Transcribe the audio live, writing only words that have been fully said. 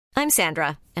I'm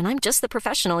Sandra, and I'm just the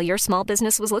professional your small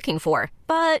business was looking for.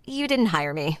 But you didn't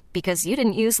hire me because you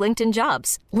didn't use LinkedIn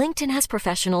Jobs. LinkedIn has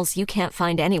professionals you can't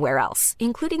find anywhere else,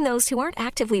 including those who aren't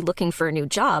actively looking for a new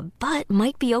job, but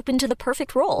might be open to the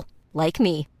perfect role, like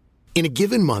me. In a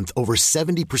given month, over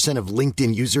 70% of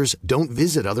LinkedIn users don't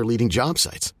visit other leading job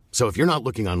sites. So if you're not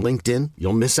looking on LinkedIn,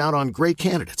 you'll miss out on great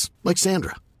candidates like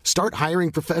Sandra. Start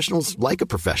hiring professionals like a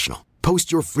professional.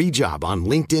 Post your free job on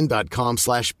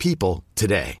linkedin.com/people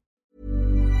today.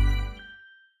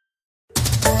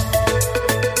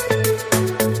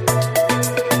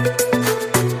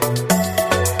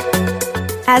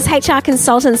 As HR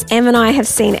consultants, Em and I have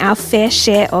seen our fair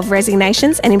share of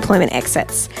resignations and employment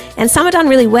exits. And some are done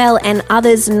really well and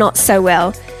others not so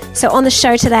well. So on the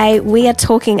show today, we are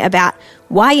talking about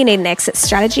why you need an exit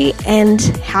strategy and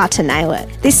how to nail it.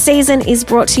 This season is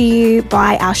brought to you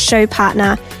by our show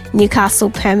partner, Newcastle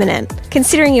Permanent.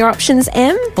 Considering your options,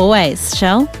 Em? Always,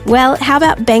 Shell. Well, how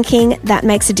about banking that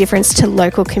makes a difference to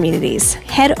local communities?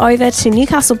 Head over to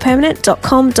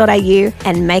newcastlepermanent.com.au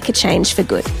and make a change for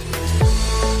good.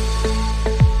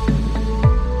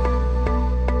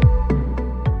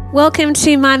 Welcome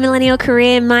to My Millennial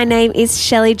Career. My name is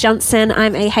Shelley Johnson.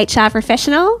 I'm a HR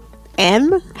professional.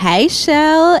 Em. Hey,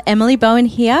 Shell. Emily Bowen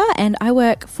here, and I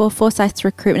work for Forsyths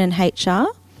Recruitment and HR.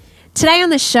 Today on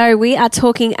the show, we are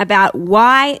talking about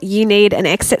why you need an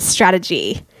exit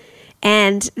strategy.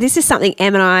 And this is something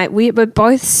Em and we're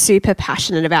both super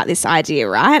passionate about this idea,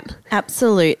 right?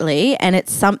 Absolutely. And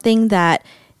it's something that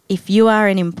if you are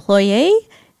an employee,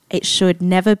 it should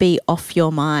never be off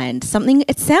your mind.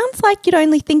 It sounds like you'd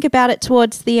only think about it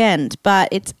towards the end, but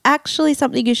it's actually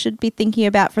something you should be thinking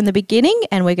about from the beginning,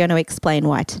 and we're going to explain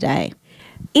why today.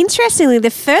 Interestingly, the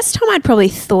first time I'd probably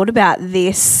thought about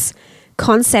this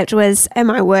concept was at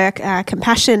my work,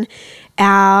 Compassion.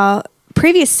 Our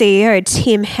previous CEO,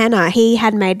 Tim Hanna, he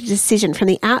had made a decision from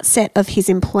the outset of his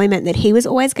employment that he was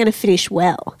always going to finish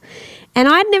well. And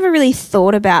I'd never really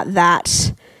thought about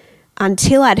that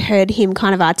until I'd heard him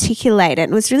kind of articulate it.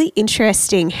 It was really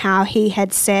interesting how he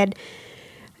had said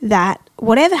that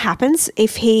whatever happens,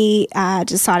 if he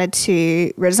decided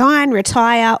to resign,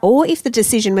 retire, or if the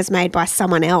decision was made by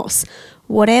someone else,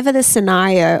 whatever the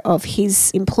scenario of his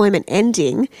employment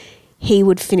ending, he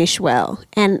would finish well.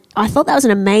 And I thought that was an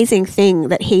amazing thing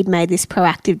that he'd made this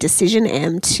proactive decision,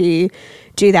 Em, to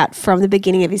do that from the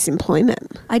beginning of his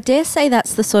employment. I dare say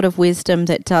that's the sort of wisdom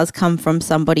that does come from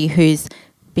somebody who's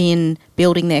been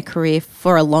building their career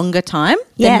for a longer time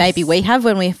than maybe we have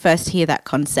when we first hear that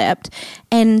concept.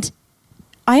 And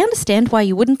I understand why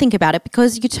you wouldn't think about it,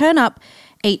 because you turn up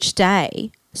each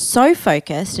day so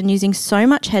focused and using so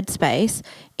much headspace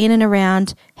in and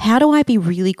around how do I be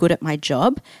really good at my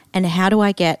job and how do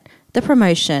I get the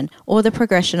promotion or the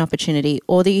progression opportunity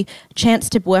or the chance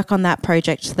to work on that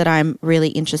project that I'm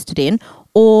really interested in,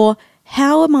 or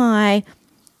how am I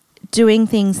doing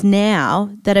things now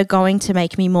that are going to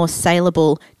make me more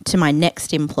saleable to my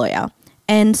next employer.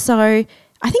 And so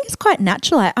I think it's quite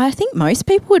natural. I think most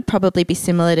people would probably be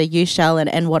similar to you, Shell,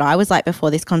 and what I was like before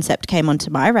this concept came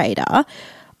onto my radar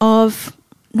of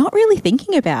not really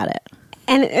thinking about it.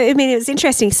 And I mean, it was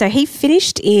interesting. So he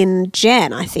finished in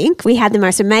Jan, I think. We had the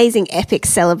most amazing epic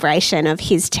celebration of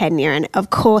his tenure. And of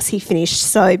course he finished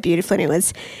so beautifully,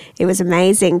 and it was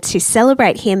amazing to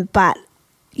celebrate him. But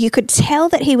you could tell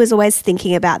that he was always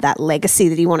thinking about that legacy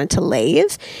that he wanted to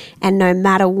leave. And no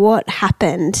matter what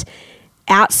happened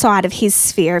outside of his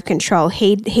sphere of control,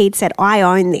 he'd said, I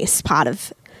own this part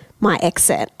of my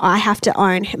exit. I have to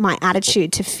own my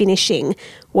attitude to finishing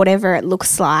whatever it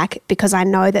looks like, because I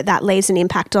know that that leaves an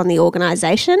impact on the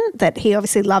organisation that he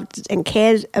obviously loved and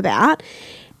cared about.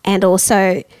 And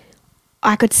also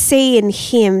I could see in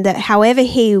him that however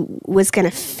he was going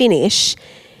to finish,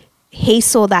 he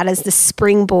saw that as the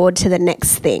springboard to the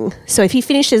next thing. So if he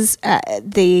finishes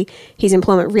his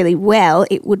employment really well,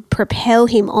 it would propel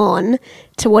him on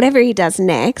to whatever he does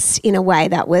next in a way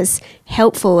that was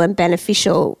helpful and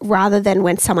beneficial, rather than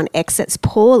when someone exits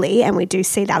poorly, and we do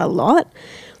see that a lot.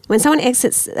 When someone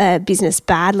exits a business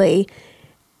badly,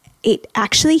 it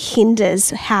actually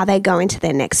hinders how they go into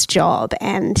their next job.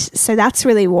 And so that's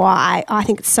really why I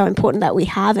think it's so important that we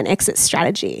have an exit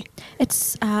strategy.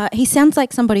 He sounds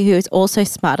like somebody who is also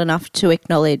smart enough to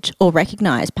acknowledge or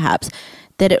recognise perhaps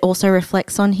that it also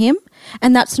reflects on him.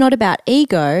 And that's not about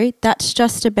ego. That's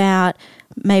just about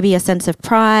maybe a sense of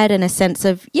pride and a sense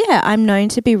of, I'm known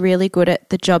to be really good at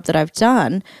the job that I've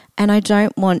done, and I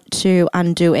don't want to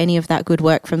undo any of that good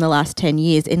work from the last 10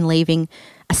 years in leaving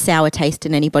a sour taste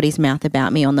in anybody's mouth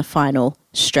about me on the final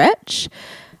stretch.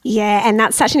 Yeah, and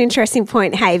that's such an interesting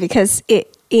point, hey, because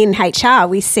in HR,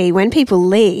 we see when people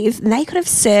leave, they could have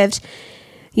served,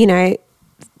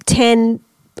 10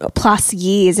 plus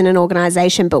years in an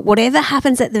organisation, but whatever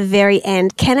happens at the very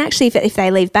end can actually, if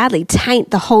they leave badly, taint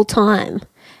the whole time.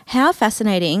 How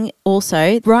fascinating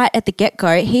also, right at the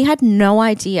get-go, he had no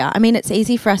idea. I mean, it's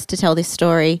easy for us to tell this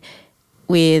story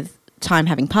with time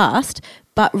having passed,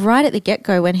 but right at the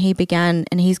get-go when he began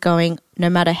and he's going, no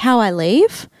matter how I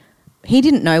leave, he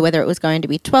didn't know whether it was going to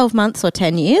be 12 months or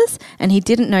 10 years, and he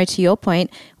didn't know, to your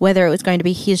point, whether it was going to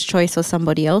be his choice or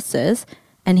somebody else's,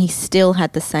 and he still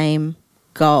had the same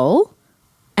goal.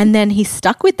 And then he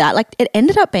stuck with that. Like, it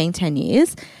ended up being 10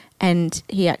 years, and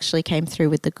he actually came through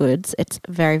with the goods. It's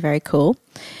very, very cool.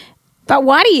 But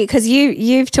why do you, because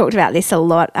you've talked about this a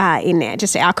lot in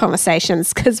just our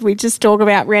conversations, because we just talk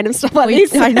about random stuff like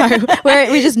this. I know.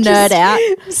 we just nerd out.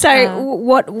 So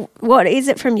what is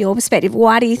it from your perspective?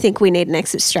 Why do you think we need an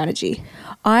exit strategy?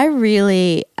 I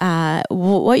really,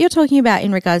 what you're talking about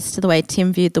in regards to the way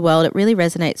Tim viewed the world, it really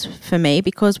resonates for me,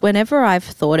 because whenever I've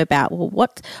thought about,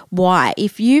 why,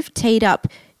 if you've teed up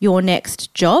your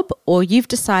next job or you've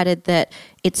decided that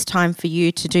it's time for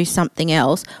you to do something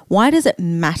else, why does it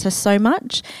matter so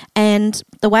much? And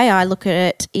the way I look at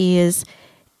it is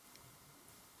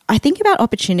I think about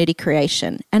opportunity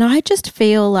creation, and I just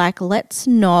feel like let's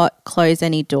not close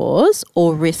any doors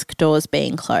or risk doors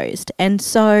being closed. And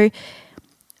so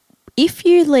if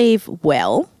you leave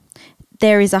well,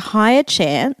 there is a higher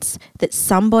chance that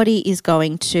somebody is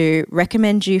going to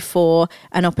recommend you for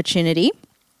an opportunity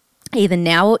either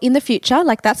now or in the future.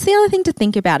 Like, that's the other thing to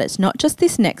think about. It's not just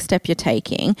this next step you're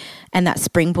taking and that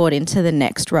springboard into the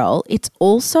next role. It's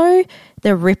also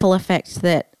the ripple effect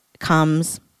that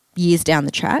comes years down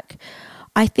the track.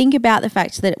 I think about the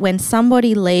fact that when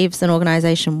somebody leaves an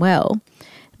organisation well,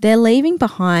 they're leaving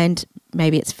behind,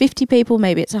 maybe it's 50 people,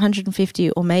 maybe it's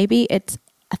 150, or maybe it's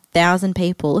 1,000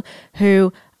 people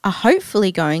who are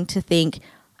hopefully going to think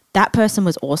that person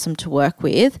was awesome to work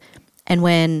with, and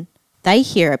when they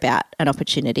hear about an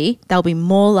opportunity, they'll be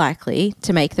more likely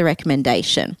to make the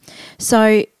recommendation.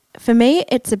 So for me,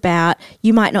 it's about,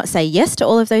 you might not say yes to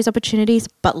all of those opportunities,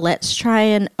 but let's try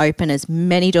and open as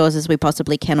many doors as we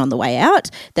possibly can on the way out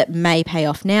that may pay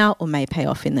off now or may pay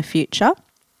off in the future,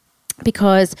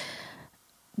 because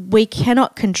we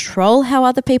cannot control how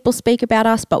other people speak about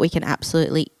us, but we can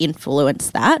absolutely influence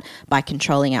that by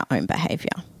controlling our own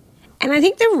behaviour. And I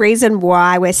think the reason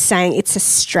why we're saying it's a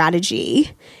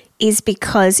strategy is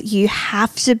because you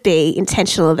have to be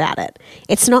intentional about it.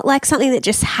 It's not like something that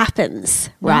just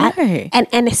happens, right? No.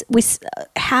 And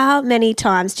how many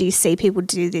times do you see people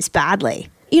do this badly?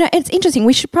 It's interesting.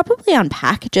 We should probably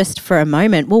unpack just for a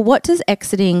moment. Well, what does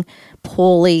exiting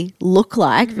poorly look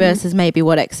like versus maybe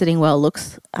what exiting well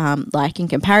looks like in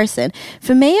comparison?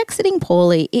 For me, exiting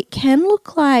poorly, it can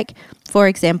look like, for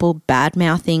example,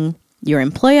 bad-mouthing your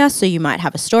employer. So you might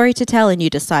have a story to tell and you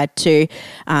decide to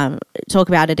talk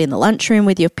about it in the lunchroom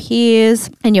with your peers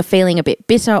and you're feeling a bit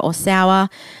bitter or sour.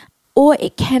 Or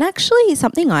it can actually,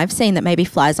 something I've seen that maybe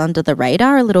flies under the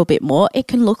radar a little bit more, it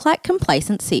can look like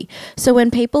complacency. So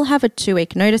when people have a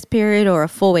 2-week notice period or a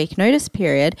 4-week notice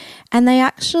period, and they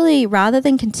actually, rather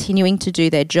than continuing to do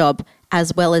their job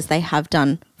as well as they have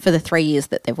done for the 3 years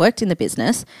that they've worked in the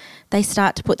business, they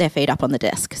start to put their feet up on the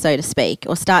desk, so to speak,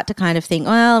 or start to kind of think,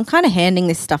 well, I'm kind of handing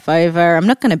this stuff over. I'm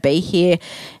not going to be here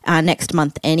next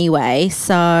month anyway.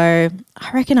 So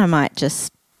I reckon I might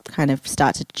just kind of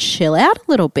start to chill out a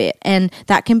little bit. And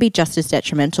that can be just as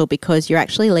detrimental, because you're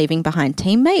actually leaving behind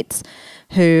teammates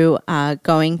who are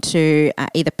going to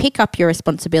either pick up your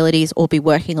responsibilities or be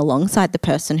working alongside the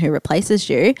person who replaces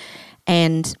you.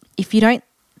 And if you don't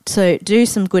do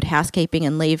some good housekeeping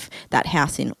and leave that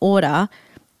house in order,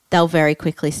 they'll very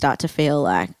quickly start to feel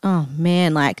like, oh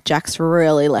man, like Jack's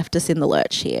really left us in the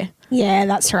lurch here. Yeah,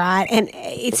 that's right. And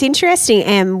it's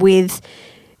interesting, with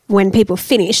when people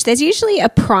finish, there's usually a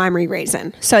primary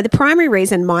reason. So the primary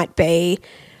reason might be,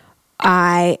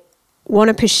 I want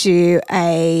to pursue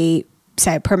a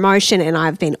promotion and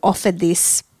I've been offered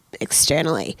this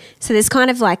externally. So there's kind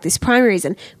of like this primary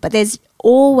reason, but there's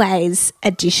always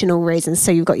additional reasons.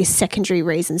 So you've got your secondary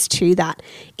reasons to that.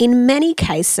 In many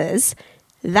cases,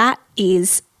 that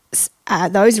is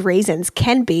those reasons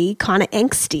can be kind of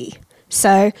angsty.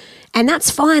 So, and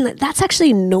that's fine. That's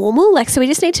actually normal. So we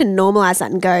just need to normalize that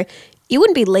and go, you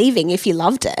wouldn't be leaving if you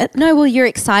loved it. No, well, you're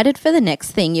excited for the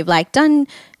next thing. You've done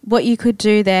what you could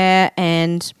do there,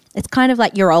 and it's kind of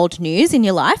like your old news in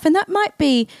your life, and that might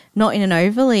be not in an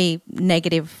overly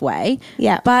negative way.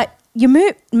 Yeah. But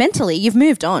mentally, you've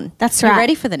moved on. That's right. You're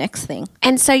ready for the next thing.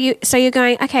 And so you're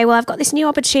going, okay, well, I've got this new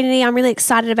opportunity. I'm really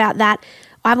excited about that.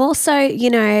 I'm also,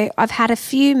 I've had a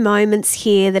few moments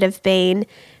here that have been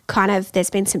there's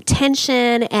been some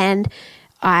tension and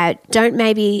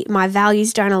my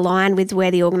values don't align with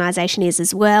where the organisation is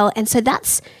as well. And so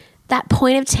that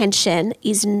point of tension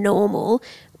is normal.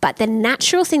 But the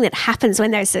natural thing that happens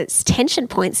when there's those tension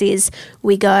points is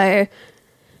we go,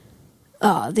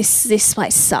 oh, this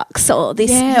place sucks, or this.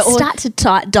 You start to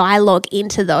dialogue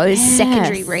into those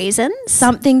secondary reasons.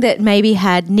 Something that maybe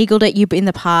had niggled at you in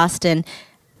the past and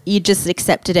you just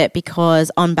accepted it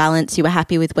because on balance you were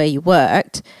happy with where you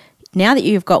worked. Now that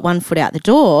you've got one foot out the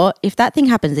door, if that thing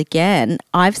happens again,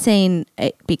 I've seen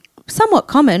it be somewhat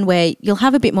common where you'll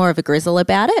have a bit more of a grizzle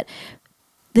about it.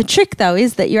 The trick, though,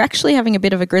 is that you're actually having a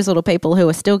bit of a grizzle to people who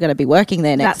are still going to be working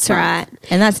there next month. That's right.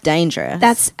 And that's dangerous.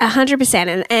 That's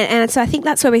 100%. And so I think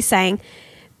that's where we're saying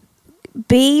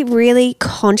be really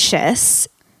conscious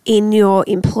in your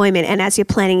employment and as you're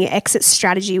planning your exit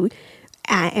strategy,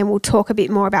 and we'll talk a bit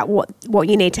more about what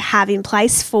you need to have in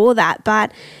place for that.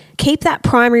 But keep that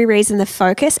primary reason the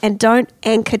focus and don't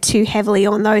anchor too heavily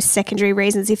on those secondary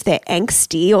reasons if they're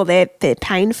angsty or they're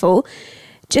painful.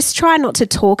 Just try not to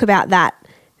talk about that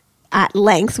at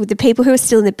length with the people who are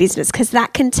still in the business, because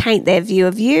that can taint their view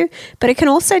of you, but it can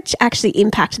also actually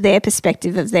impact their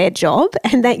perspective of their job.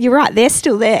 And that you're right, they're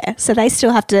still there, so they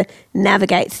still have to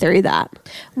navigate through that.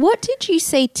 What did you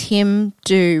see Tim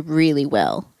do really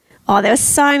well? Oh, there were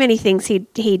so many things he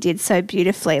did so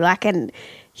beautifully. And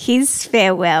his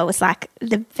farewell was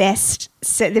the best,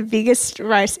 the biggest,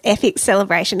 most epic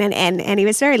celebration, and he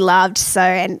was very loved. So,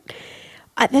 and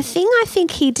the thing I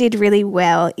think he did really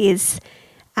well is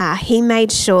he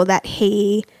made sure that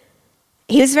he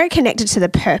was very connected to the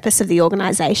purpose of the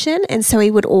organisation, and so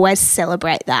he would always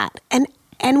celebrate that.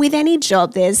 And with any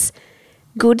job, there's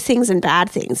good things and bad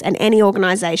things, and any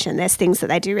organisation, there's things that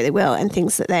they do really well and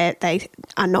things that they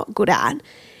are not good at.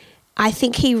 I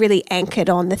think he really anchored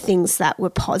on the things that were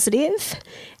positive,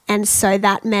 and so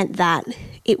that meant that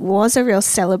it was a real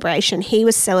celebration. He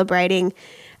was celebrating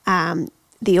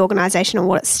the organisation and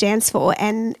what it stands for,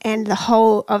 and the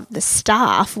whole of the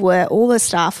staff all the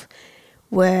staff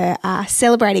were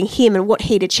celebrating him and what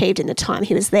he'd achieved in the time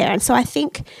he was there. And so I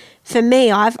think for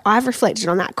me, I've reflected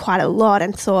on that quite a lot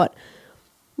and thought,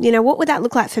 what would that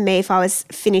look like for me if I was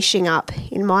finishing up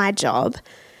in my job?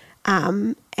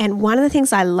 And one of the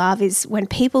things I love is when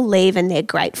people leave and they're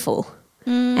grateful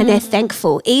and they're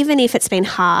thankful, even if it's been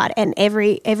hard. And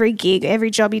every gig, every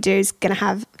job you do is going to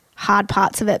have hard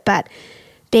parts of it, but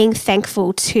being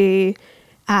thankful to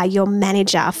your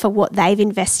manager for what they've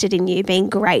invested in you, being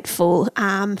grateful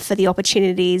for the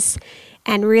opportunities,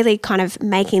 and really kind of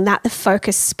making that the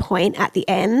focus point at the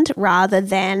end rather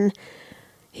than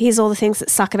here's all the things that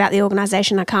suck about the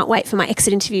organisation. I can't wait for my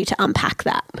exit interview to unpack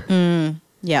that.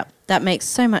 Yeah, that makes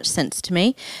so much sense to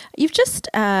me. You've just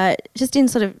in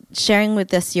sort of sharing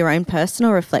with us your own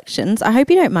personal reflections, I hope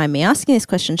you don't mind me asking this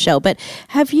question, Shell, but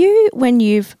have you, when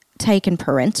you've taken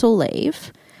parental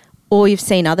leave or you've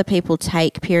seen other people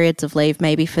take periods of leave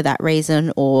maybe for that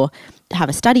reason or have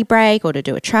a study break or to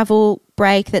do a travel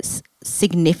break that's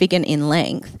significant in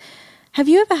length, have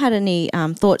you ever had any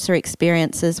thoughts or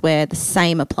experiences where the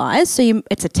same applies? So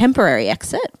it's a temporary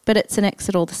exit, but it's an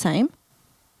exit all the same?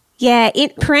 Yeah,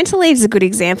 parental leave is a good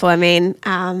example. I mean,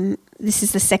 this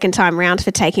is the second time round for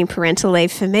taking parental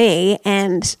leave for me,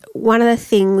 and one of the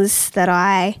things that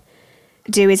I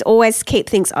do is always keep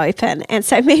things open. And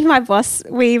so me and my boss,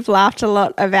 we've laughed a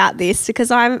lot about this because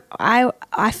I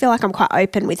feel like I'm quite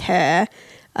open with her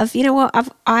of,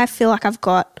 I feel like I've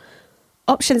got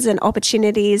options and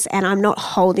opportunities and I'm not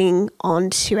holding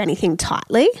on to anything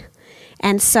tightly.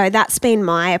 And so that's been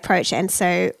my approach. And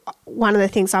so one of the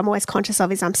things I'm always conscious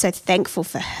of is I'm so thankful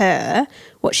for her,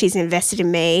 what she's invested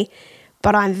in me,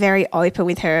 but I'm very open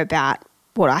with her about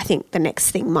what I think the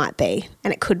next thing might be.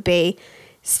 And it could be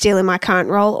still in my current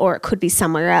role or it could be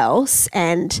somewhere else.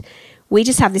 And we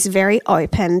just have this very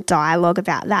open dialogue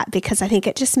about that because I think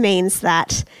it just means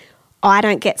that I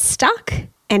don't get stuck.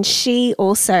 And she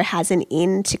also has an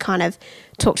in to kind of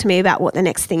talk to me about what the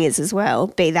next thing is as well,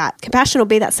 be that compassion or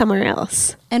be that somewhere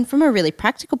else. And from a really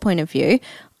practical point of view,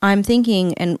 I'm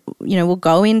thinking, and we'll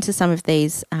go into some of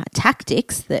these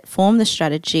tactics that form the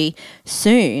strategy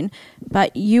soon,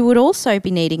 but you would also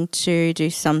be needing to do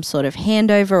some sort of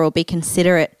handover or be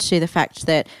considerate to the fact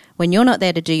that when you're not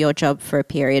there to do your job for a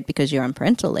period because you're on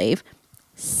parental leave,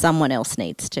 someone else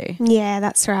needs to. Yeah,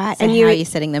 that's right. So and how are you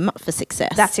setting them up for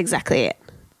success? That's exactly it.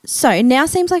 So now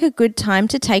seems like a good time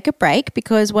to take a break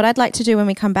because what I'd like to do when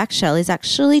we come back, Shell, is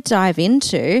actually dive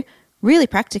into, really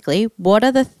practically, what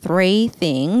are the 3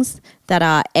 things that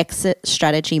are exit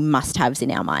strategy must-haves in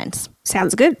our minds?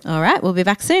 Sounds good. All right, we'll be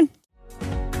back soon.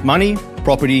 Money,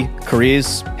 property,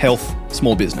 careers, health,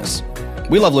 small business.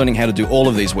 We love learning how to do all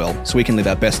of these well so we can live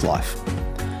our best life.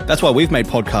 That's why we've made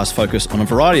podcasts focus on a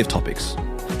variety of topics.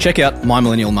 Check out My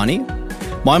Millennial Money,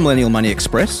 My Millennial Money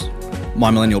Express, My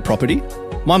Millennial Property,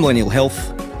 My Millennial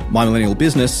Health, My Millennial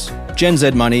Business, Gen Z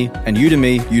Money, and You to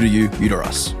Me, You to You, You to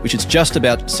Us, which is just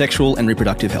about sexual and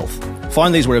reproductive health.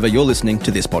 Find these wherever you're listening to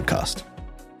this podcast.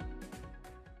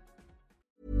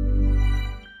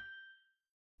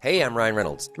 Hey, I'm Ryan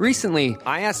Reynolds. Recently,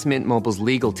 I asked Mint Mobile's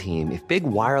legal team if big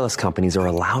wireless companies are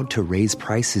allowed to raise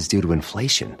prices due to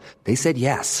inflation. They said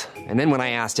yes. And then when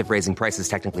I asked if raising prices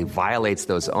technically violates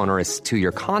those onerous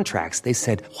two-year contracts, they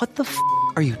said, "What the f***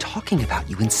 are you talking about,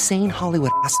 you insane Hollywood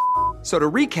ass?" So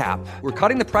to recap, we're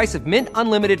cutting the price of Mint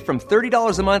Unlimited from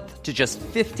 $30 a month to just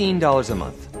 $15 a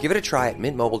month. Give it a try at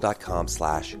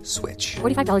mintmobile.com/switch.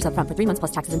 $45 up front for 3 months plus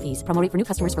taxes and fees. Promo rate for new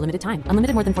customers for limited time.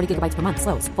 Unlimited more than 40 gigabytes per month.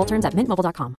 Slows full terms at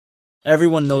mintmobile.com.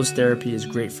 Everyone knows therapy is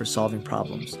great for solving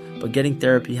problems, but getting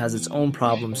therapy has its own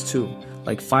problems too,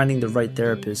 like finding the right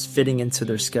therapist, fitting into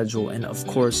their schedule, and of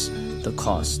course, the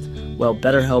cost. Well,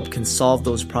 BetterHelp can solve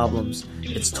those problems.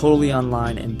 It's totally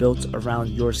online and built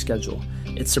around your schedule.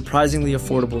 It's surprisingly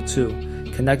affordable too.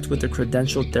 Connect with a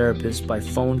credentialed therapist by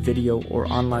phone, video, or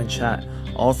online chat,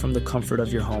 all from the comfort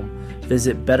of your home.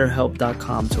 Visit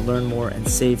BetterHelp.com to learn more and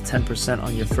save 10%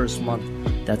 on your first month.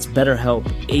 That's BetterHelp,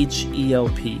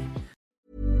 H-E-L-P.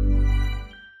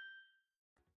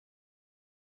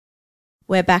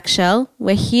 We're back, Shell.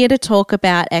 We're here to talk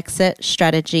about exit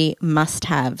strategy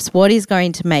must-haves. What is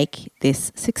going to make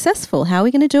this successful? How are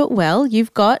we going to do it well?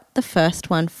 You've got the first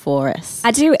one for us.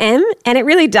 I do, Em, and it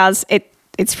really does.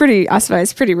 It's pretty, I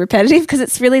suppose, pretty repetitive because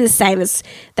it's really the same as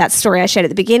that story I shared at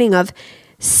the beginning of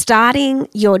starting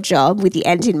your job with the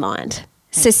end in mind.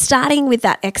 So starting with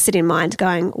that exit in mind,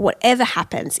 going, whatever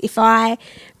happens, if I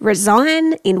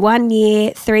resign in 1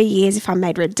 year, 3 years, if I'm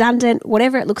made redundant,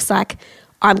 whatever it looks like,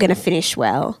 I'm going to finish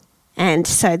well. And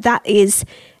so that is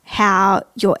how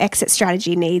your exit strategy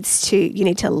you need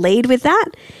to lead with that.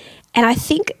 And I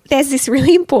think there's this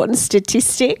really important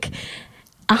statistic.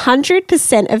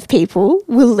 100% of people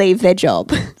will leave their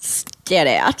job. Get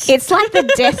out. It's like the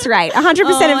death rate.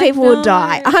 100% of people will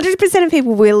die. 100% of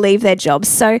people will leave their jobs.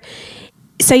 So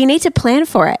you need to plan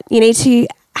for it. You need to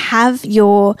have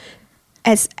your...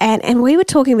 And we were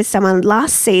talking with someone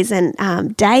last season,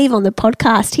 Dave on the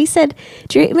podcast. He said,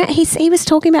 do you remember, he was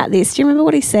talking about this. Do you remember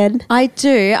what he said? I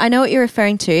do. I know what you're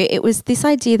referring to. It was this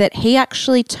idea that he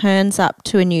actually turns up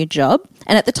to a new job.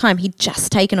 And at the time, he'd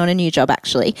just taken on a new job,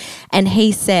 actually. And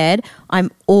he said,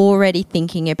 I'm already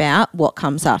thinking about what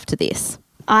comes after this.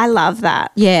 I love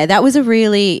that. Yeah, that was a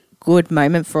really good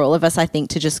moment for all of us, I think,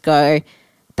 to just go,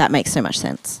 that makes so much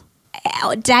sense.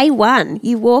 Day one,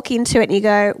 you walk into it and you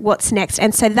go, what's next?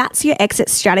 And so that's your exit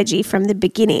strategy from the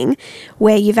beginning,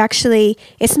 where you've actually,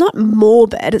 it's not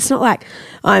morbid. It's not like,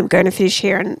 I'm going to finish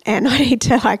here and I need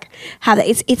to have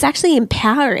that. It's actually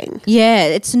empowering. Yeah,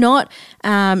 it's not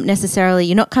necessarily,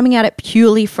 you're not coming at it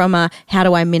purely from a how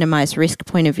do I minimize risk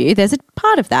point of view. There's a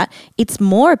part of that. It's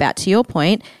more about, to your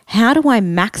point, how do I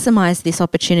maximize this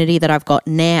opportunity that I've got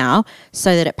now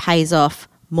so that it pays off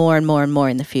more and more and more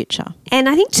in the future. And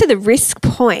I think to the risk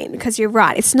point, because you're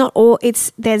right, it's not all,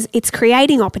 it's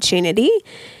creating opportunity.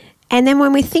 And then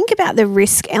when we think about the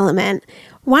risk element,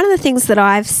 one of the things that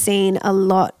I've seen a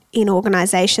lot in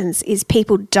organisations is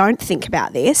people don't think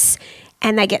about this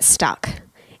and they get stuck.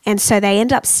 And so they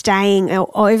end up staying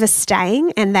or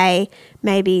overstaying, and they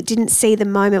maybe didn't see the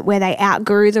moment where they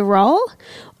outgrew the role,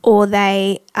 or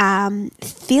they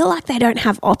feel like they don't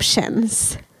have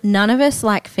options. None of us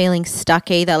like feeling stuck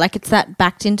either. Like it's that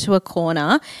backed into a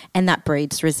corner, and that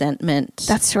breeds resentment.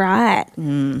 That's right.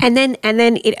 And then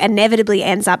it inevitably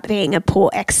ends up being a poor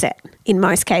exit in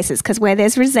most cases, because where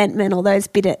there's resentment or those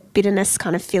bitterness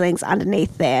kind of feelings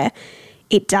underneath there,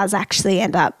 it does actually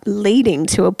end up leading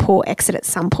to a poor exit at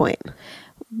some point.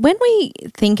 When we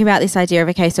think about this idea of,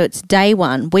 okay, so it's day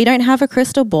one, we don't have a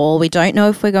crystal ball. We don't know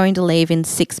if we're going to leave in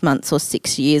 6 months or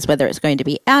 6 years, whether it's going to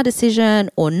be our decision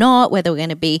or not, whether we're going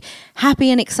to be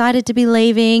happy and excited to be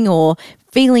leaving or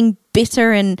feeling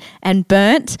bitter and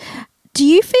burnt. Do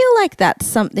you feel like that's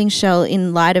something, Shell,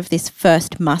 in light of this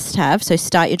first must-have, so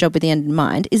start your job with the end in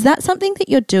mind, is that something that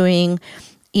you're doing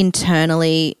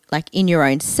internally, like in your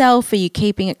own self? Are you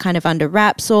keeping it kind of under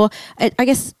wraps? Or I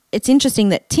guess it's interesting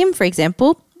that Tim, for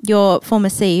example, your former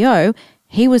CEO,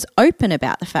 he was open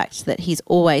about the fact that he's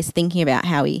always thinking about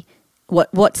how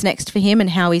what's next for him and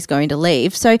how he's going to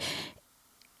leave. So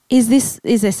is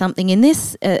there something in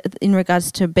this in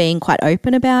regards to being quite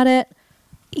open about it?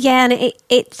 Yeah, and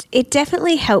it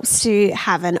definitely helps to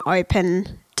have an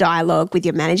open dialogue with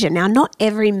your manager. Now, not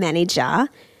every manager,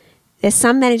 there's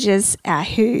some managers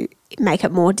who make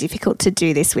it more difficult to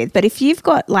do this with, but if you've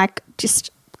got like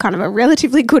just kind of a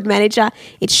relatively good manager,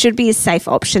 it should be a safe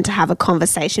option to have a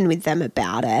conversation with them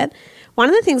about it. One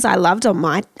of the things I loved on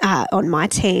my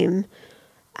team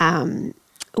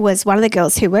was one of the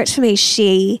girls who worked for me.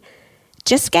 She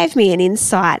just gave me an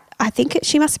insight. I think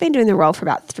she must have been doing the role for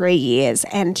about 3 years,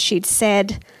 and she'd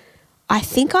said, I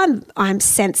think I'm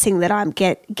sensing that I'm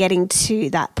getting to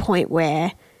that point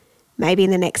where maybe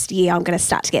in the next year I'm going to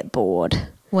start to get bored.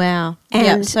 Wow.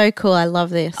 And so cool. I love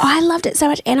this. I loved it so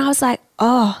much. And I was like,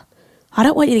 oh, I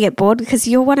don't want you to get bored because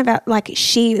you're one of our, like,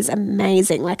 she was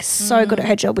amazing, like so good at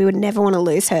her job. We would never want to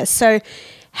lose her. So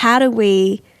how do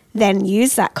we then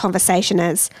use that conversation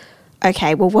as,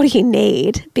 okay, well, what do you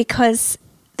need? Because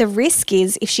the risk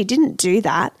is if she didn't do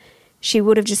that, she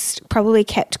would have just probably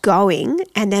kept going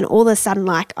and then all of a sudden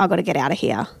like, I got to get out of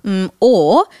here.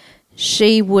 Or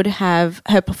she would have,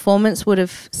 her performance would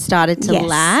have started to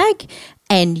lag,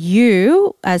 and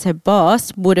you as her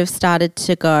boss would have started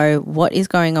to go, what is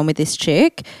going on with this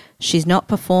chick? She's not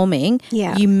performing.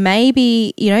 Yeah. You may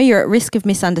be, you're at risk of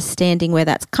misunderstanding where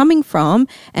that's coming from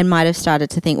and might have started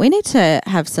to think we need to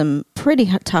have some pretty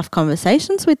tough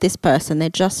conversations with this person. They're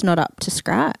just not up to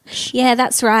scratch. Yeah,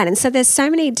 that's right. And so there's so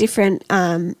many different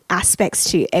aspects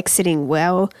to exiting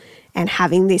well and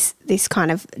having this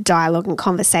kind of dialogue and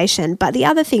conversation. But the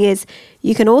other thing is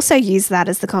you can also use that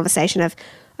as the conversation of,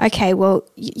 okay, well,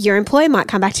 your employer might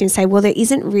come back to you and say, well, there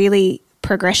isn't really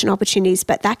progression opportunities,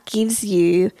 but that gives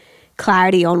you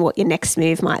clarity on what your next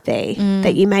move might be,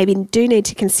 that you maybe do need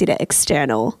to consider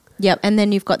external. Yep, and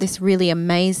then you've got this really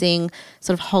amazing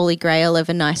sort of holy grail of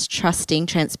a nice, trusting,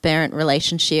 transparent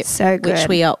relationship, so good, which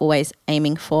we are always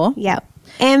aiming for. Yep.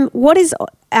 And what is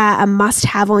a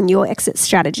must-have on your exit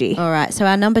strategy? All right, so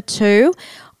our number 2,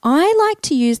 I like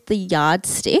to use the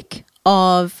yardstick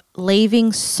of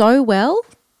leaving so well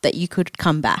that you could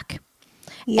come back.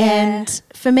 Yeah. And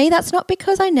for me, that's not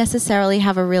because I necessarily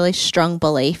have a really strong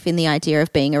belief in the idea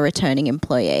of being a returning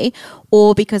employee,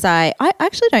 or because I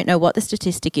actually don't know what the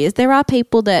statistic is. There are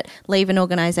people that leave an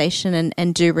organisation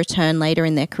and do return later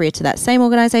in their career to that same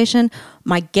organisation.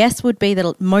 My guess would be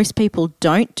that most people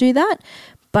don't do that.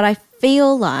 But I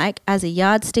feel like as a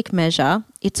yardstick measure,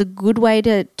 it's a good way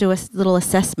to do a little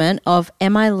assessment of,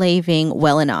 am I leaving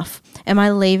well enough? Am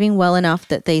I leaving well enough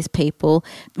that these people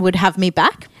would have me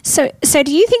back? So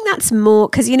do you think that's more,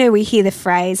 because, we hear the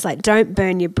phrase like, don't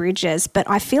burn your bridges, but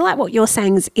I feel like what you're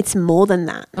saying is it's more than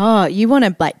that. Oh, you want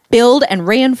to like build and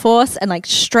reinforce and like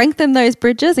strengthen those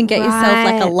bridges and get yourself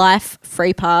like a life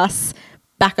free pass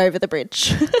back over the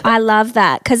bridge. I love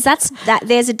that, because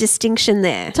there's a distinction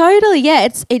there. Totally, yeah.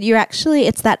 It's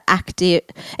that active.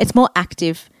 It's more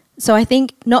active. So I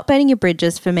think not burning your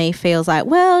bridges for me feels like,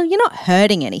 well, you're not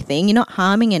hurting anything, you're not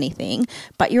harming anything,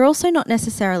 but you're also not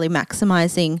necessarily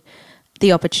maximizing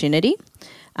the opportunity.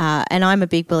 And I'm a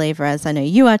big believer, as I know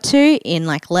you are too, in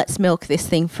like, let's milk this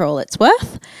thing for all it's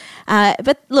worth.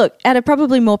 But look, at a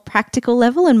probably more practical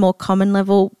level and more common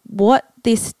level, what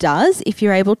this does, if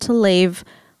you're able to leave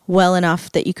well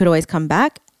enough that you could always come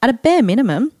back, at a bare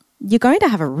minimum, you're going to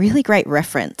have a really great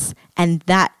reference, and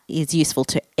that is useful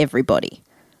to everybody.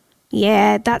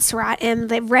 Yeah, that's right. And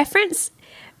the reference,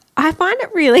 I find it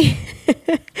really,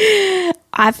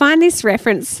 I find this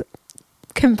reference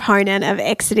component of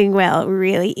exiting well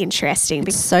really interesting.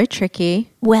 It's so tricky.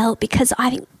 Well, because I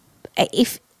think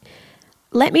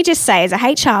let me just say, as a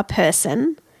HR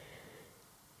person,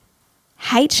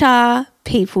 HR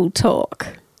people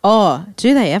talk. Oh,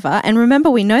 do they ever? And remember,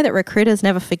 we know that recruiters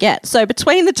never forget. So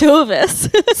between the two of us.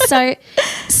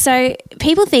 So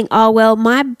people think, oh, well,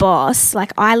 my boss,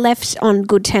 like I left on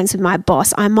good terms with my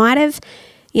boss. I might have,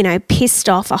 pissed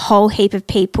off a whole heap of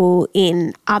people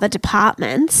in other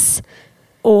departments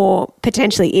or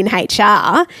potentially in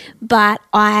HR, but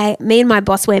me and my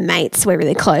boss, we're mates, we're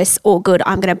really close, all good.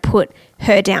 I'm going to put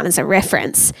her down as a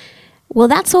reference. Well,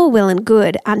 that's all well and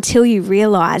good until you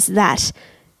realise that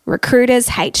recruiters,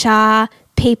 HR,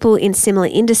 people in similar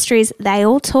industries, they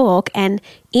all talk, and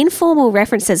informal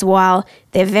references, while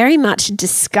they're very much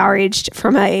discouraged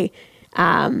from a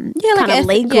kind of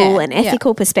legal and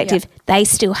ethical perspective, they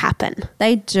still happen.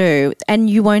 They do, and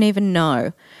you won't even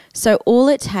know. So all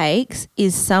it takes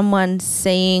is someone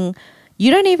seeing,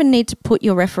 you don't even need to put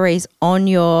your referees on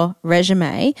your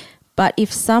resume, but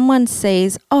if someone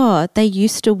sees, oh, they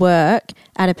used to work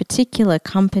at a particular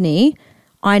company,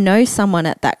 I know someone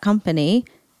at that company,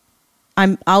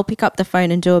 I'll pick up the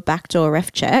phone and do a backdoor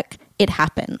ref check. It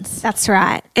happens. That's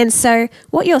right. And so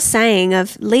what you're saying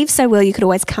of leave so well you could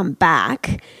always come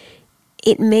back,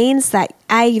 it means that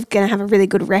you're going to have a really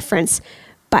good reference,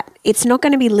 but it's not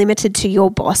going to be limited to your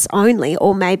boss only,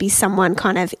 or maybe someone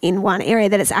kind of in one area,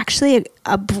 that it's actually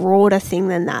a broader thing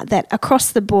than that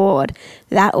across the board,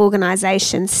 that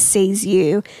organisation sees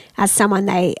you as someone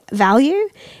they value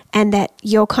and that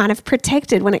you're kind of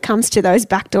protected when it comes to those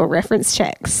backdoor reference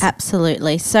checks.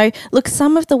 Absolutely. So look,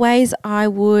 some of the ways I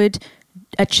would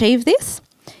achieve this,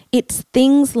 it's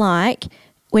things like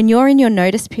when you're in your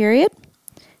notice period,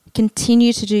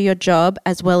 continue to do your job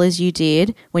as well as you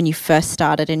did when you first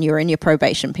started and you were in your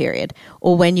probation period,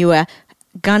 or when you were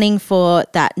gunning for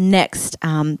that next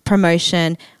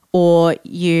promotion, or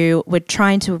you were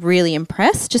trying to really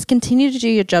impress. Just continue to do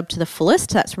your job to the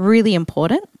fullest. That's really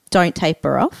important. Don't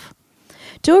taper off.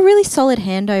 Do a really solid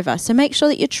handover. So make sure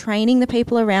that you're training the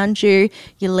people around you,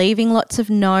 you're leaving lots of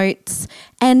notes,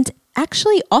 and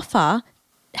actually offer,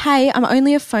 hey, I'm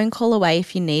only a phone call away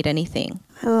if you need anything.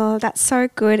 Oh, that's so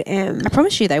good, Em. I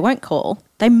promise you they won't call.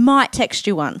 They might text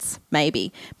you once,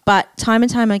 maybe. But time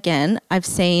and time again, I've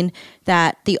seen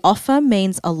that the offer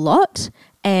means a lot.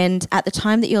 And at the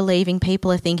time that you're leaving,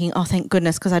 people are thinking, oh, thank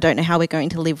goodness, because I don't know how we're going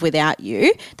to live without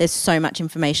you. There's so much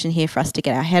information here for us to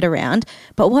get our head around.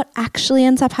 But what actually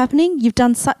ends up happening, you've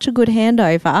done such a good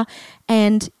handover,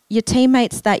 and your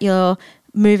teammates that you're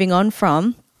moving on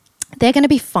from, they're going to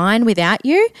be fine without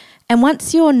you. And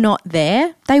once you're not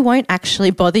there, they won't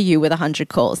actually bother you with 100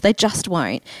 calls. They just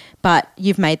won't. But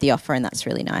you've made the offer, and that's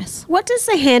really nice. What does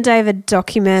the handover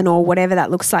document or whatever that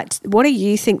looks like, what do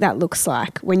you think that looks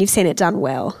like when you've seen it done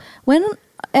well?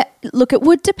 Look, it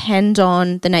would depend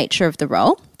on the nature of the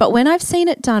role. But when I've seen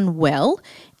it done well,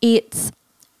 it's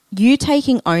you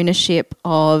taking ownership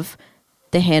of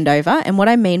the handover. And what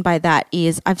I mean by that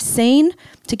is I've seen,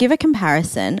 to give a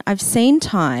comparison, I've seen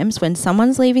times when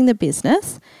someone's leaving the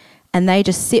business and they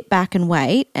just sit back and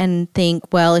wait and think,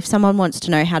 well, if someone wants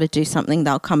to know how to do something,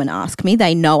 they'll come and ask me.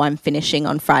 They know I'm finishing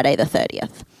on Friday the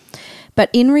 30th. But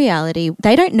in reality,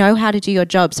 they don't know how to do your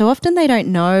job. So often they don't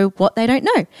know what they don't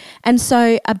know. And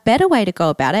so a better way to go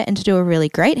about it and to do a really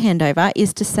great handover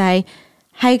is to say,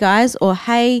 hey guys, or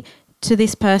hey to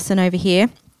this person over here,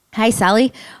 hey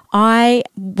Sally, I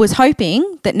was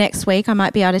hoping that next week I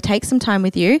might be able to take some time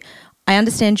with you. I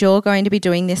understand you're going to be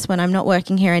doing this when I'm not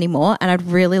working here anymore, and I'd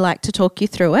really like to talk you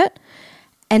through it.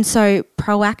 And so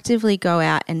proactively go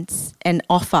out and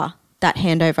offer that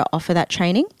handover, offer that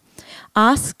training.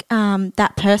 Ask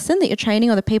that person that you're training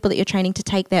or the people that you're training to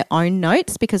take their own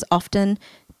notes, because often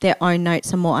their own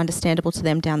notes are more understandable to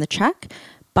them down the track.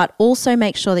 But also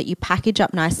make sure that you package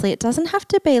up nicely. It doesn't have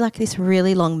to be like this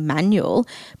really long manual,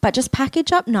 but just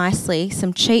package up nicely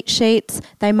some cheat sheets.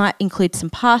 They might include some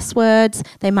passwords.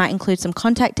 They might include some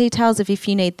contact details of if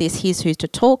you need this, here's who to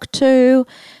talk to.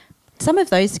 Some of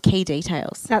those key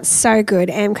details. That's so good.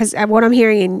 And because what I'm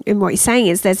hearing in what you're saying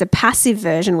is there's a passive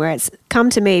version where it's come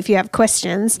to me if you have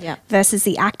questions, versus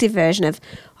the active version of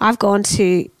I've gone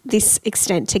to this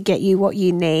extent to get you what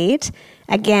you need.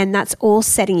 Again, that's all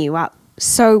setting you up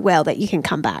so well that you can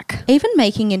come back. Even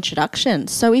making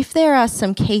introductions. So if there are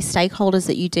some key stakeholders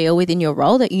that you deal with in your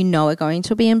role that you know are going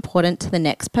to be important to the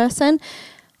next person,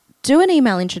 do an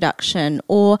email introduction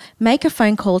or make a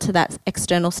phone call to that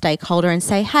external stakeholder and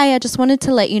say, hey, I just wanted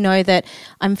to let you know that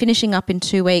I'm finishing up in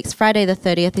 2 weeks. Friday the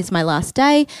 30th is my last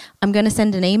day. I'm going to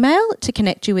send an email to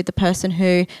connect you with the person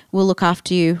who will look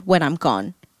after you when I'm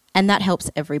gone. And that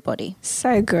helps everybody.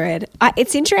 So good.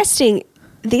 It's interesting.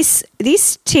 This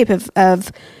tip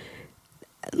of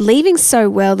leaving so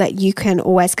well that you can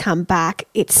always come back,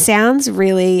 it sounds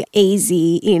really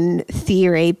easy in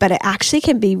theory, but it actually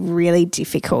can be really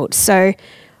difficult. So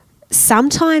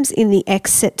sometimes in the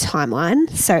exit timeline,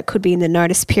 so it could be in the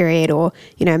notice period, or,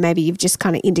 you know, maybe you've just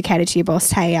kind of indicated to your boss,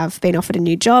 hey, I've been offered a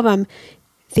new job, I'm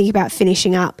thinking about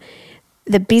finishing up.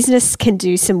 The business can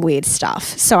do some weird stuff.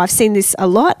 So I've seen this a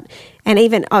lot. And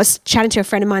even I was chatting to a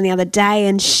friend of mine the other day,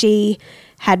 and she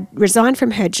had resigned from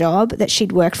her job that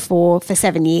she'd worked for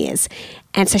 7 years.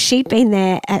 And so she'd been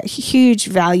there, a huge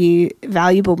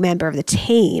valuable member of the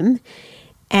team,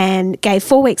 and gave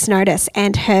 4 weeks notice.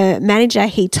 And her manager,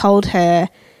 he told her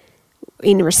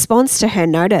in response to her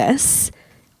notice,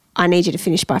 I need you to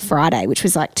finish by Friday, which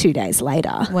was like 2 days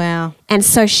later. Wow. And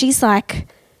so she's like,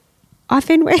 I've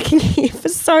been working here for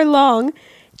so long,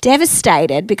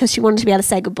 devastated, because she wanted to be able to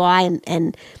say goodbye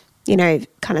and you know,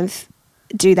 kind of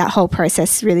do that whole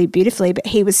process really beautifully. But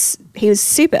he was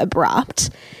super abrupt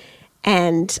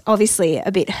and obviously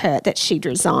a bit hurt that she'd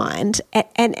resigned.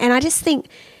 And I just think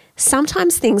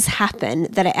sometimes things happen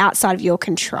that are outside of your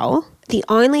control. The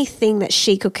only thing that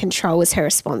she could control was her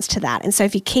response to that. And so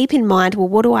if you keep in mind, well,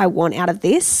 what do I want out of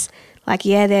this? Like,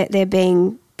 yeah, they're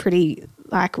being pretty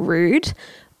like rude.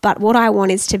 But what I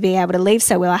want is to be able to leave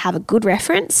so well I have a good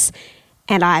reference,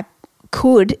 and I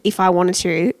could, if I wanted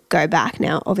to, go back.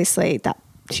 Now, obviously, that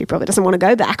she probably doesn't want to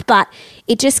go back, but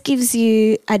it just gives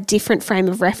you a different frame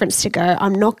of reference to go,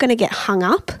 I'm not going to get hung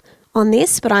up on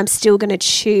this, but I'm still going to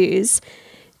choose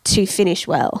to finish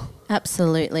well.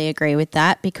 Absolutely agree with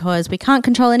that, because we can't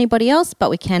control anybody else, but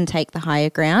we can take the higher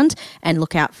ground and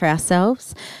look out for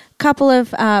ourselves. Couple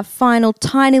of final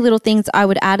tiny little things I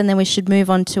would add, and then we should move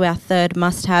on to our third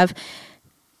must-have.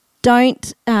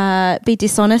 Don't be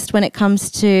dishonest when it comes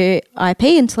to IP,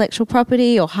 intellectual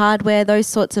property or hardware, those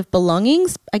sorts of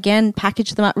belongings. Again,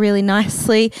 package them up really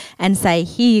nicely and say,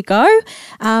 here you go.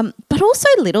 But also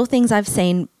little things I've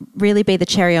seen really be the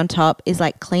cherry on top is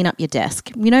like clean up your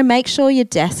desk. You know, make sure your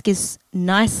desk is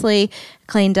nicely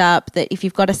cleaned up, that if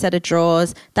you've got a set of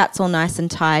drawers, that's all nice and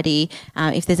tidy.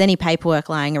 If there's any paperwork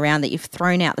lying around, that you've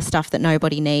thrown out the stuff that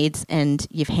nobody needs and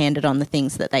you've handed on the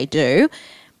things that they do.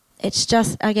 It's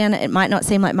just, again, it might not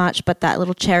seem like much, but that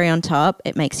little cherry on top,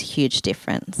 it makes a huge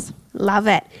difference. Love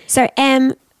it. So,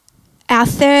 our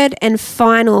third and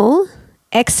final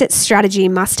exit strategy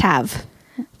must-have.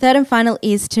 Third and final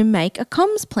is to make a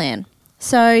comms plan.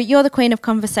 So you're the queen of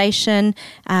conversation,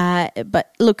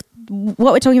 but look,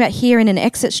 what we're talking about here in an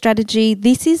exit strategy,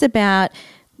 this is about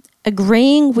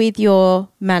agreeing with your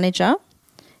manager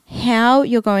how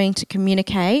you're going to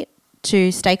communicate to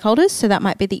stakeholders. So that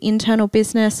might be the internal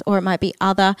business, or it might be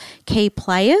other key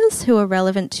players who are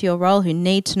relevant to your role, who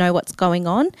need to know what's going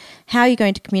on. How are you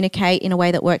going to communicate in a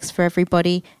way that works for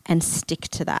everybody, and stick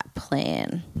to that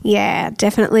plan? Yeah,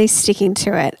 definitely sticking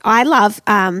to it. I love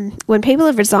when people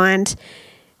have resigned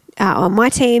on my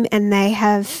team and they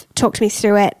have talked me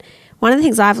through it. One of the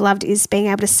things I've loved is being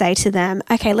able to say to them,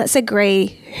 okay, let's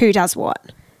agree who does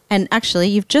what. And actually,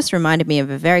 you've just reminded me of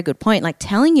a very good point, like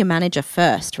telling your manager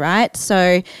first, right?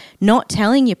 So not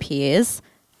telling your peers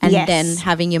and then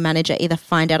having your manager either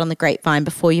find out on the grapevine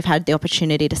before you've had the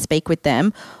opportunity to speak with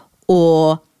them,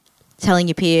 or telling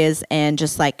your peers and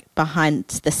just like behind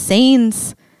the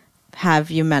scenes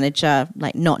have your manager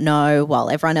like not know while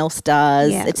everyone else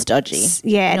does. Yeah. It's dodgy.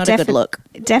 Yeah, not a good look.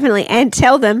 Definitely. And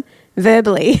tell them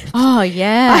verbally. Oh,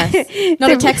 yeah.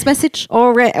 Not a text message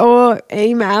or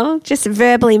email. Just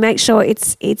verbally make sure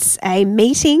it's a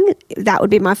meeting. That would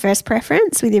be my first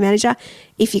preference with your manager.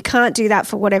 If you can't do that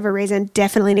for whatever reason,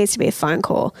 definitely needs to be a phone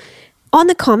call. On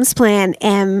the comms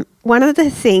plan, one of the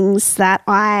things that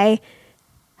I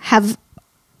have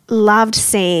loved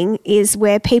seeing is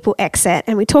where people exit,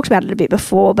 and we talked about it a bit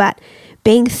before, but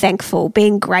being thankful,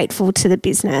 being grateful to the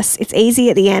business. It's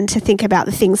easy at the end to think about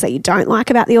the things that you don't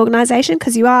like about the organisation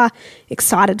because you are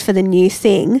excited for the new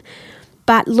thing.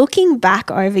 But looking back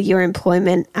over your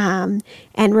employment and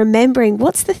remembering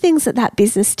what's the things that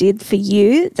business did for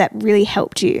you that really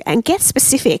helped you, and get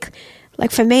specific.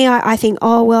 Like for me, I think,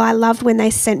 oh, well, I loved when they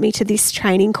sent me to this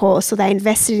training course, or they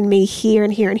invested in me here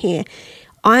and here and here.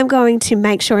 I'm going to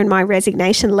make sure in my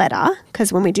resignation letter,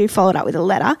 because when we do follow it up with a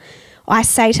letter, I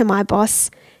say to my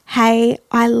boss, hey,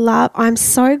 I'm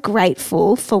so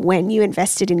grateful for when you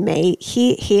invested in me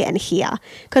here, here, and here.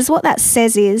 Because what that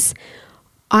says is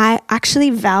I actually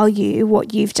value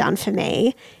what you've done for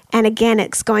me. And again,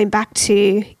 it's going back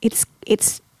to it's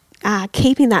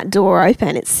keeping that door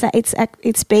open.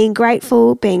 It's being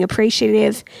grateful, being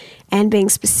appreciative, and being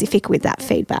specific with that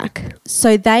feedback.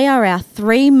 So they are our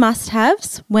 3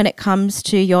 must-haves when it comes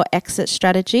to your exit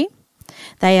strategy.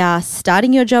 They are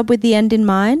starting your job with the end in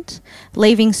mind,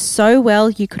 leaving so well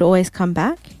you could always come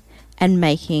back, and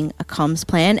making a comms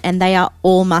plan. And they are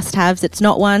all must-haves. It's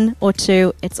not 1 or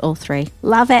 2, it's all 3.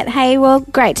 Love it. Hey, well,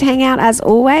 great to hang out as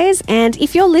always. And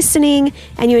if you're listening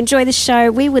and you enjoy the show,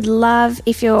 we would love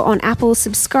if you're on Apple,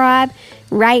 subscribe,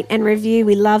 rate and review.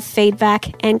 We love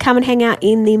feedback, and come and hang out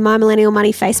in the My Millennial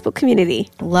Money Facebook community.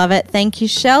 Love it. Thank you,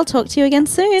 Shell. Talk to you again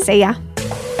soon. See ya.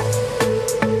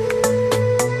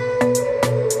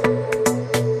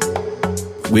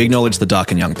 We acknowledge the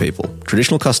Darkin young people,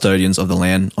 traditional custodians of the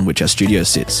land on which our studio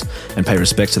sits, and pay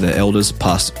respect to their elders,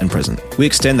 past and present. We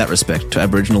extend that respect to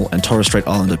Aboriginal and Torres Strait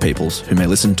Islander peoples who may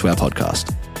listen to our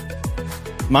podcast.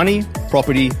 Money,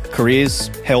 property, careers,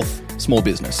 health, small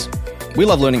business. We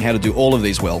love learning how to do all of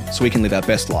these well so we can live our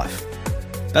best life.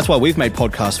 That's why we've made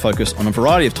podcasts focus on a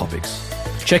variety of topics.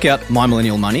 Check out My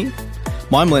Millennial Money,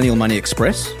 My Millennial Money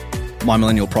Express, My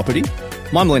Millennial Property,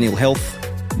 My Millennial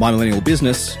Health, My Millennial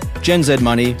Business, Gen Z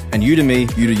Money, and You to Me,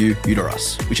 You to You, You to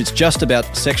Us, which is just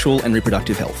about sexual and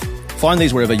reproductive health. Find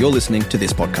these wherever you're listening to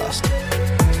this podcast.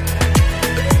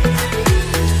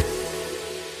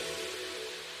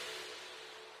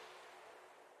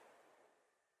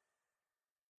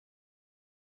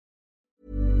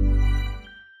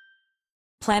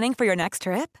 Planning for your next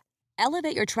trip?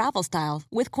 Elevate your travel style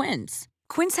with Quince.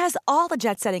 Quince has all the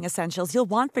jet-setting essentials you'll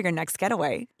want for your next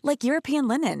getaway, like European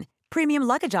linen, premium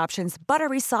luggage options,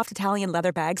 buttery soft Italian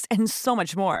leather bags, and so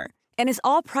much more. And is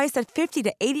all priced at 50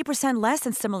 to 80% less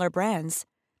than similar brands.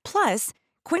 Plus,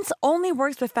 Quince only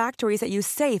works with factories that use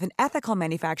safe and ethical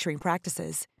manufacturing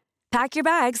practices. Pack your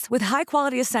bags with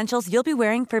high-quality essentials you'll be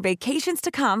wearing for vacations to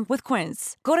come with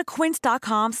Quince. Go to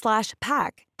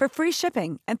quince.com/pack for free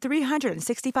shipping and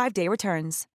 365-day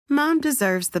returns. Mom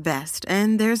deserves the best,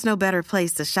 and there's no better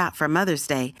place to shop for Mother's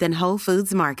Day than Whole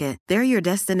Foods Market. They're your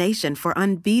destination for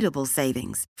unbeatable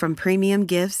savings, from premium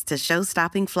gifts to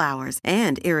show-stopping flowers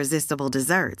and irresistible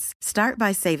desserts. Start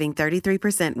by saving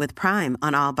 33% with Prime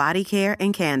on all body care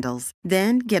and candles.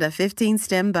 Then get a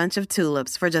 15-stem bunch of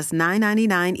tulips for just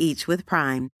 $9.99 each with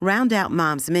Prime. Round out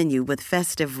Mom's menu with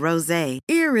festive rosé,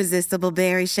 irresistible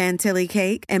berry chantilly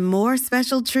cake, and more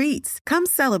special treats. Come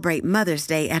celebrate Mother's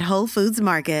Day at Whole Foods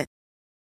Market.